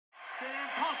The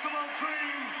impossible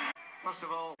dream. First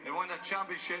of all, they won the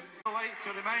championship. I'd like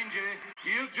to remind you,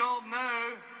 your job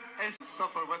now is to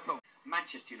suffer with them.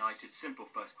 Manchester United, simple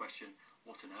first question.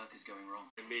 What on earth is going wrong?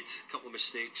 They made a couple of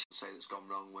mistakes. Say that's gone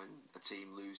wrong when a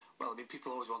team lose. Well, I mean,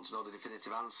 people always want to know the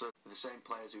definitive answer. They're the same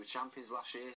players who were champions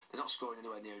last year. They're not scoring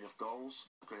anywhere near enough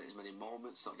goals, not creating as many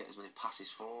moments, not getting as many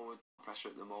passes forward. Pressure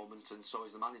at the moment, and so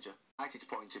is the manager. United's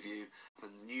point of view,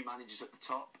 and the new managers at the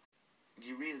top,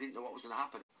 you really didn't know what was going to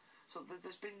happen. So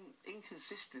there's been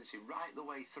inconsistency right the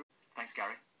way through. Thanks,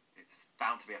 Gary. It's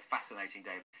bound to be a fascinating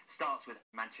day. Starts with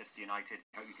Manchester United.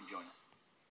 Hope you can join us.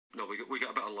 No, we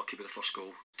got a bit unlucky with the first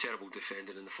goal. Terrible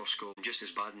defending in the first goal. Just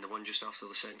as bad in the one just after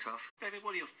the second half. David,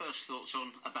 what are your first thoughts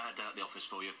on a bad day at the office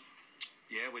for you?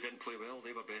 Yeah, we didn't play well.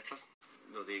 They were better.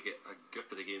 No, they get a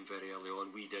grip of the game very early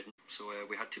on. We didn't. So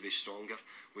we had to be stronger.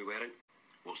 We weren't.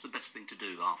 What's the best thing to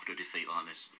do after a defeat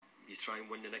like this? You try and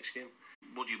win the next game.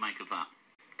 What do you make of that?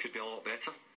 Could be a lot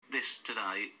better. This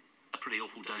today, a pretty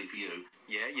awful day for you.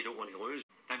 Yeah, you don't want to lose.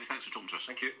 David, thanks for talking to us.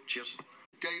 Thank you. Cheers.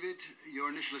 David, your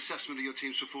initial assessment of your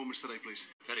team's performance today, please.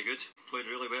 Very good. Played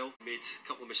really well. Made a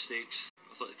couple of mistakes.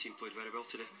 I thought the team played very well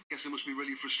today. I guess it must be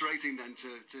really frustrating then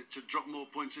to drop more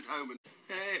points at home.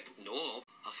 No,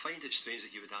 I find it strange that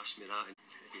you would ask me that. And,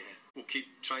 yeah, we'll keep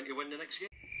trying to win the next game.